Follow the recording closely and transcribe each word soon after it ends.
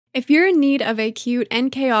If you're in need of a cute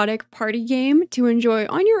and chaotic party game to enjoy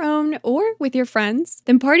on your own or with your friends,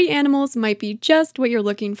 then Party Animals might be just what you're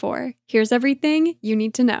looking for. Here's everything you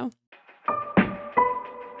need to know.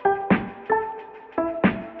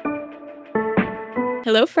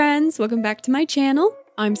 Hello friends, welcome back to my channel.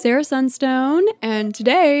 I'm Sarah Sunstone, and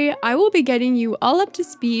today I will be getting you all up to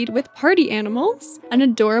speed with Party Animals, an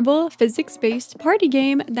adorable physics-based party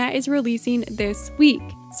game that is releasing this week.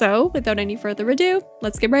 So, without any further ado,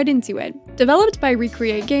 let's get right into it. Developed by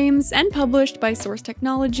Recreate Games and published by Source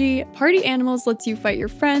Technology, Party Animals lets you fight your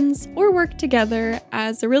friends or work together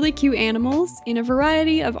as really cute animals in a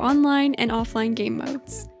variety of online and offline game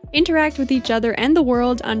modes. Interact with each other and the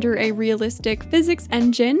world under a realistic physics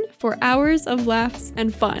engine for hours of laughs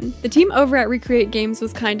and fun. The team over at Recreate Games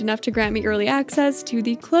was kind enough to grant me early access to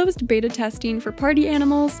the closed beta testing for Party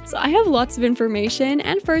Animals, so I have lots of information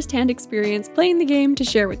and first-hand experience playing the game to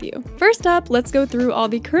share with you. First up, let's go through all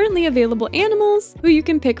the currently available animals who you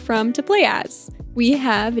can pick from to play as. We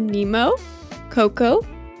have Nemo, Coco,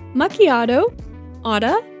 Macchiato,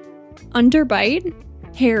 Otta, Underbite,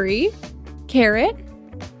 Harry, Carrot,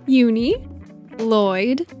 Uni,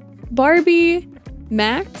 Lloyd, Barbie,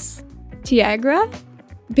 Max, Tiagra,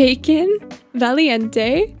 Bacon,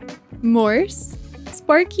 Valiente, Morse,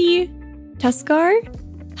 Sparky, Tuskar,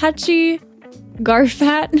 Hachi,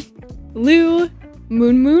 Garfat, Lou,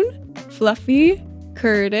 Moon Moon, Fluffy,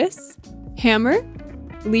 Curtis, Hammer,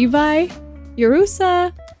 Levi,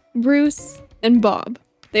 Yarusa, Bruce, and Bob.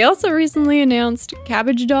 They also recently announced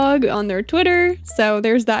Cabbage Dog on their Twitter, so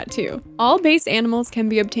there's that too. All base animals can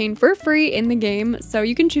be obtained for free in the game, so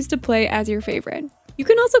you can choose to play as your favorite. You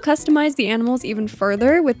can also customize the animals even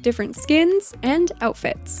further with different skins and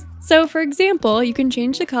outfits. So for example, you can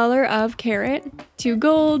change the color of Carrot to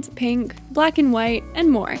gold, pink, black and white, and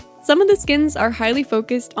more. Some of the skins are highly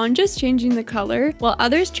focused on just changing the color, while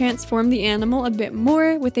others transform the animal a bit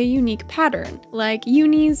more with a unique pattern, like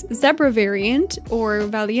Uni's zebra variant or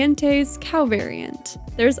Valiente's cow variant.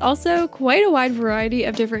 There's also quite a wide variety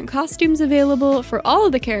of different costumes available for all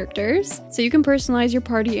of the characters, so you can personalize your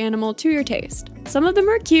party animal to your taste. Some of them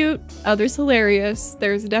are cute, others hilarious.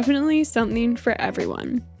 There's definitely something for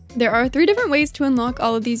everyone. There are 3 different ways to unlock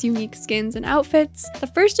all of these unique skins and outfits. The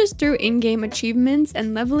first is through in-game achievements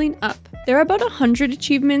and leveling up. There are about 100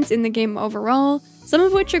 achievements in the game overall, some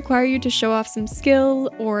of which require you to show off some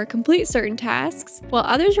skill or complete certain tasks, while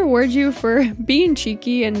others reward you for being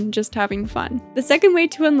cheeky and just having fun. The second way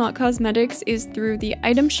to unlock cosmetics is through the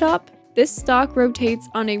item shop. This stock rotates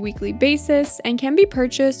on a weekly basis and can be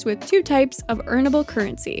purchased with 2 types of earnable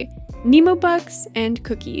currency: Nemo Bucks and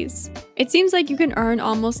cookies. It seems like you can earn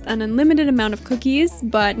almost an unlimited amount of cookies,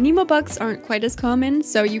 but Nemo Bucks aren't quite as common,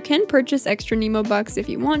 so you can purchase extra Nemo Bucks if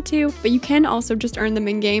you want to, but you can also just earn them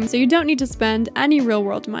in-game, so you don't need to spend any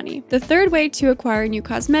real-world money. The third way to acquire new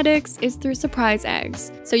cosmetics is through surprise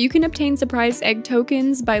eggs. So you can obtain surprise egg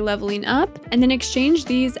tokens by leveling up, and then exchange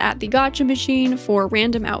these at the gacha machine for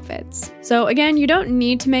random outfits. So again, you don't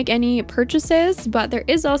need to make any purchases, but there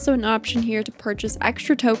is also an option here to purchase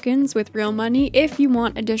extra tokens with real money if you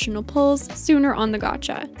want additional pulls sooner on the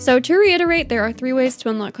gacha. So to reiterate, there are 3 ways to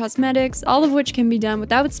unlock cosmetics, all of which can be done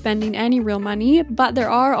without spending any real money, but there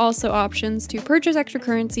are also options to purchase extra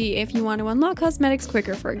currency if you want to unlock cosmetics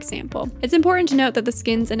quicker, for example. It's important to note that the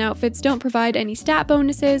skins and outfits don't provide any stat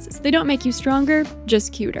bonuses, so they don't make you stronger,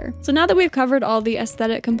 just cuter. So now that we've covered all the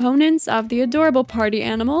aesthetic components of the adorable party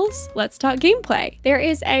animals, let's talk gameplay. There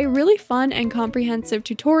is a really fun and comprehensive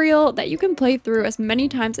tutorial that you can play through as many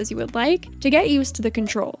times as you would like to get used to the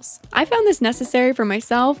controls. I found this necessary for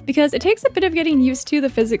myself because it takes a bit of getting used to the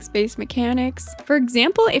physics-based mechanics. For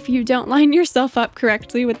example, if you don't line yourself up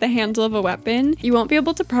correctly with the handle of a weapon, you won't be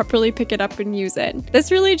able to properly pick it up and use it.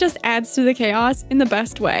 This really just adds to the chaos in the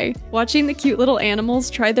best way. Watching the cute little animals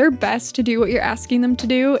try their best to do what you're asking them to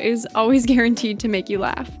do is always guaranteed to make you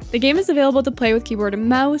laugh. The game is available to play with keyboard and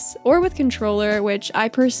mouse or with controller, which I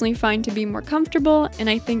personally find to be more comfortable, and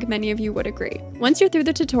I think many of you would agree. Once you're through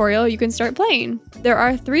the tutorial, you can start playing. There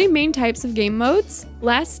are 3 main types of game modes: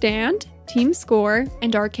 Last Stand, Team Score,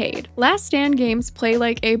 and Arcade. Last Stand games play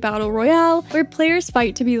like a battle royale where players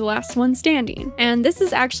fight to be the last one standing, and this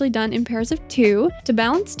is actually done in pairs of 2 to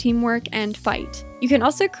balance teamwork and fight. You can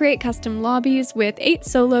also create custom lobbies with 8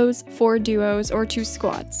 solos, 4 duos, or 2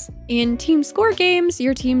 squads. In team score games,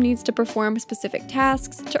 your team needs to perform specific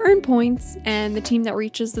tasks to earn points, and the team that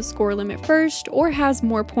reaches the score limit first or has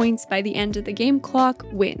more points by the end of the game clock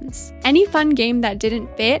wins. Any fun game that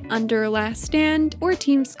didn't fit under Last Stand or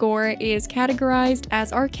Team Score is categorized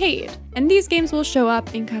as arcade, and these games will show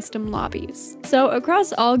up in custom lobbies. So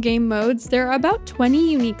across all game modes, there are about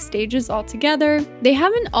 20 unique stages altogether. They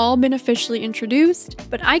haven't all been officially introduced,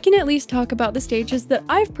 but I can at least talk about the stages that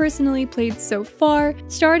I've personally played so far,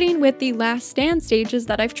 starting with the Last Stand stages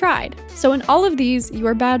that I've tried. So in all of these, you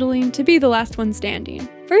are battling to be the last one standing.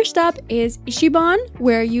 First up is Ichiban,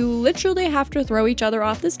 where you literally have to throw each other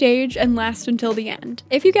off the stage and last until the end.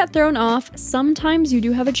 If you get thrown off, sometimes you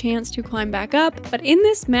do have a chance to climb back up, but in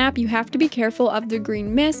this map you have to be careful of the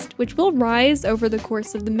green mist, which will rise over the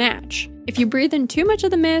course of the match. If you breathe in too much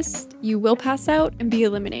of the mist, you will pass out and be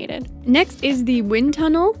eliminated. Next is the wind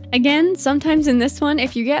tunnel. Again, sometimes in this one,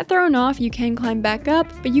 if you get thrown off, you can climb back up,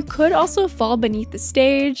 but you could also fall beneath the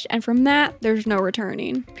stage, and from that, there's no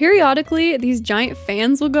returning. Periodically, these giant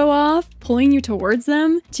fans will go off, pulling you towards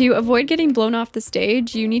them. To avoid getting blown off the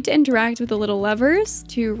stage, you need to interact with the little levers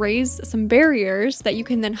to raise some barriers that you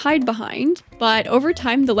can then hide behind, but over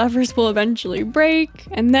time, the levers will eventually break,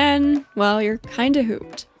 and then, well, you're kinda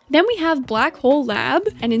hooped. Then we have Black Hole Lab,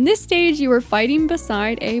 and in this stage you are fighting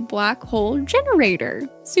beside a black hole generator.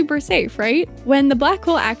 Super safe, right? When the black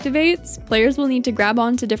hole activates, players will need to grab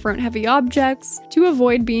onto different heavy objects to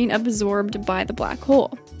avoid being absorbed by the black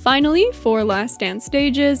hole. Finally, for Last Stand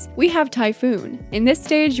stages, we have Typhoon. In this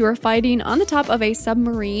stage, you are fighting on the top of a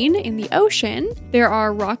submarine in the ocean. There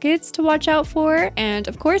are rockets to watch out for, and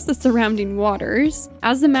of course the surrounding waters.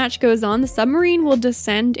 As the match goes on, the submarine will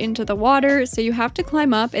descend into the water, so you have to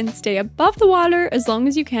climb up and stay above the water as long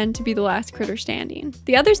as you can to be the last critter standing.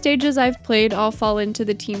 The other stages I've played all fall into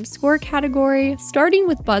the team score category, starting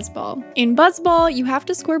with Buzzball. In Buzzball, you have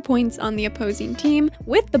to score points on the opposing team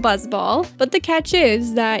with the Buzzball, but the catch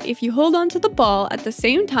is that if you hold on to the ball at the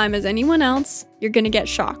same time as anyone else, you're gonna get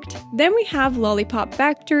shocked. Then we have Lollipop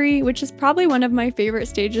Factory, which is probably one of my favorite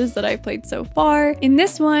stages that I've played so far. In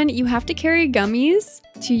this one, you have to carry gummies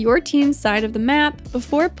to your team's side of the map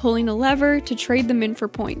before pulling a lever to trade them in for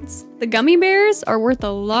points. The gummy bears are worth a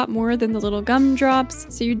lot more than the little gumdrops,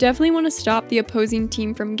 so you definitely want to stop the opposing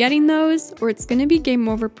team from getting those, or it's gonna be game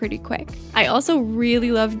over pretty quick. I also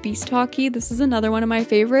really love Beast Hockey. This is another one of my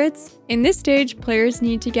favorites. In this stage, players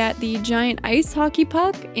need to get the giant ice hockey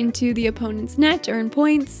puck into the opponent's net to earn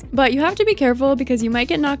points, but you have to be careful because you might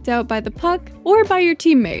get knocked out by the puck or by your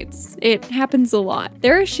teammates. It happens a lot.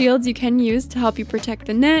 There are shields you can use to help you protect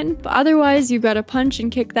the net, but otherwise you've got to punch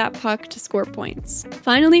and kick that puck to score points.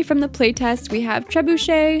 Finally, from the playtest, we have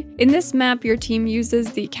Trebuchet. In this map, your team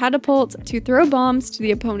uses the catapult to throw bombs to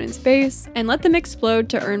the opponent's base and let them explode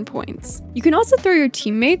to earn points. You can also throw your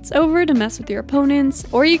teammates over to mess with your opponents,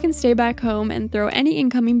 or you can stay back home and throw any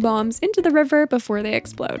incoming bombs into the river before they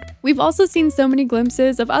explode. We've also seen so many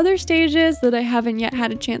glimpses of other stages that I haven't yet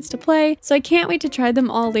had a chance to play, so I can't wait to try them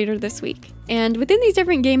all later this week. And within these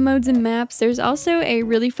different game modes and maps, there's also a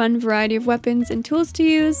really fun variety of weapons and tools to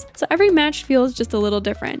use, so every match feels just a little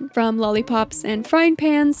different. From lollipops and frying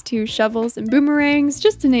pans to shovels and boomerangs,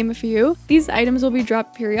 just to name a few. These items will be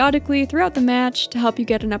dropped periodically throughout the match to help you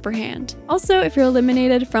get an upper hand. Also, if you're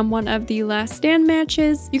eliminated from one of the Last Stand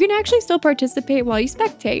matches, you can actually still participate while you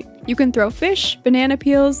spectate. You can throw fish, banana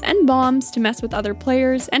peels, and bombs to mess with other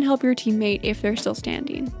players and help your teammate if they're still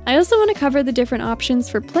standing. I also want to cover the different options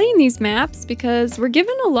for playing these maps because we're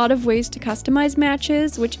given a lot of ways to customize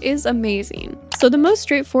matches, which is amazing. So the most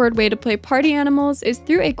straightforward way to play party animals is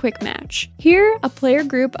through a quick match. Here, a player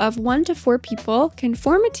group of 1 to 4 people can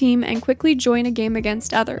form a team and quickly join a game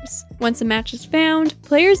against others. Once a match is found,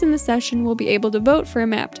 players in the session will be able to vote for a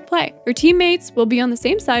map to play. Your teammates will be on the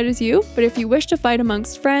same side as you, but if you wish to fight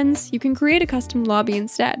amongst friends, you can create a custom lobby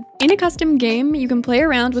instead. In a custom game, you can play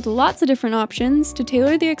around with lots of different options to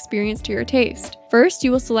tailor the experience to your taste. First,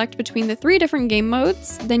 you will select between the 3 different game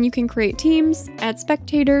modes, then you can create teams, add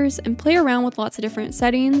spectators, and play around with lots of different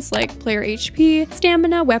settings like player HP,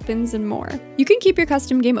 stamina, weapons, and more. You can keep your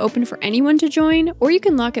custom game open for anyone to join, or you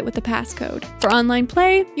can lock it with a passcode. For online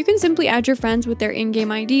play, you can simply add your friends with their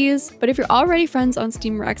in-game IDs, but if you're already friends on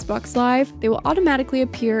Steam or Xbox Live, they will automatically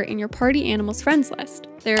appear in your Party Animals friends list.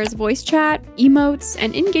 There's voice chat, emotes,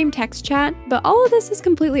 and in-game text chat, but all of this is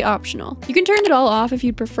completely optional. You can turn it all off if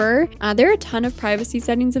you'd prefer. There are a ton of privacy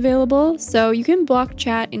settings available, so you can block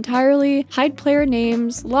chat entirely, hide player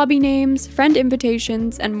names, lobby names, friend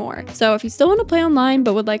invitations, and more. So if you still want to play online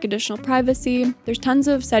but would like additional privacy, there's tons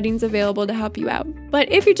of settings available to help you out.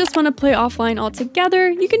 But if you just want to play offline altogether,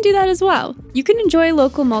 you can do that as well. You can enjoy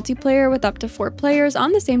local multiplayer with up to 4 players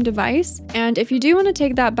on the same device, and if you do want to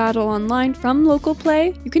take that battle online from local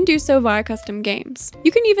play, you can do so via custom games.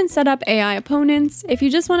 You can even set up AI opponents if you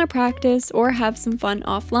just want to practice or have some fun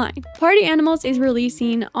offline. Party Animals is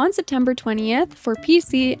releasing on September 20th for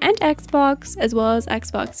PC and Xbox, as well as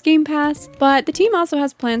Xbox Game Pass, but the team also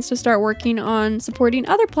has plans to start working on supporting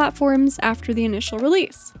other platforms after the initial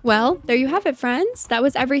release. Well, there you have it, friends. That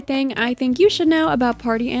was everything I think you should know about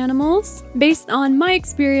Party Animals, based on my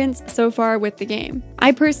experience so far with the game.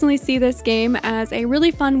 I personally see this game as a really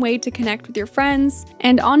fun way to connect with your friends,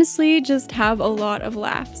 and honestly, just have a lot of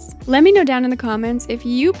laughs. Let me know down in the comments if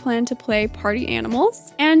you plan to play Party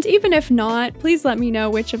Animals, and even if not, please let me know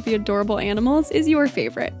which of the adorable animals is your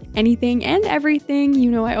favorite. Anything and everything, you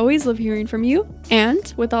know I always love hearing from you.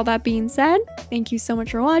 And with all that being said, thank you so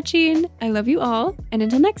much for watching. I love you all, and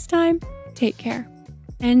until next time, take care.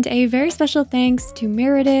 And a very special thanks to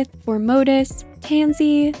Meredith, Formodus,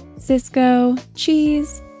 Tansy, Cisco,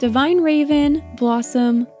 Cheese, Divine Raven,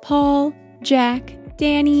 Blossom, Paul, Jack,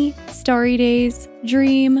 Danny, Starry Days,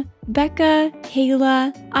 Dream, Becca,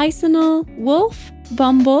 Kayla, Isenal, Wolf,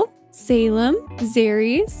 Bumble, Salem,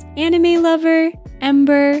 Zaries, Anime Lover,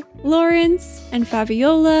 Ember, Lawrence, and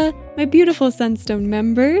Fabiola, my beautiful Sunstone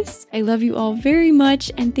members. I love you all very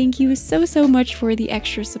much, and thank you so much for the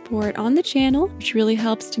extra support on the channel, which really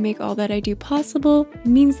helps to make all that I do possible. It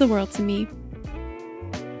means the world to me.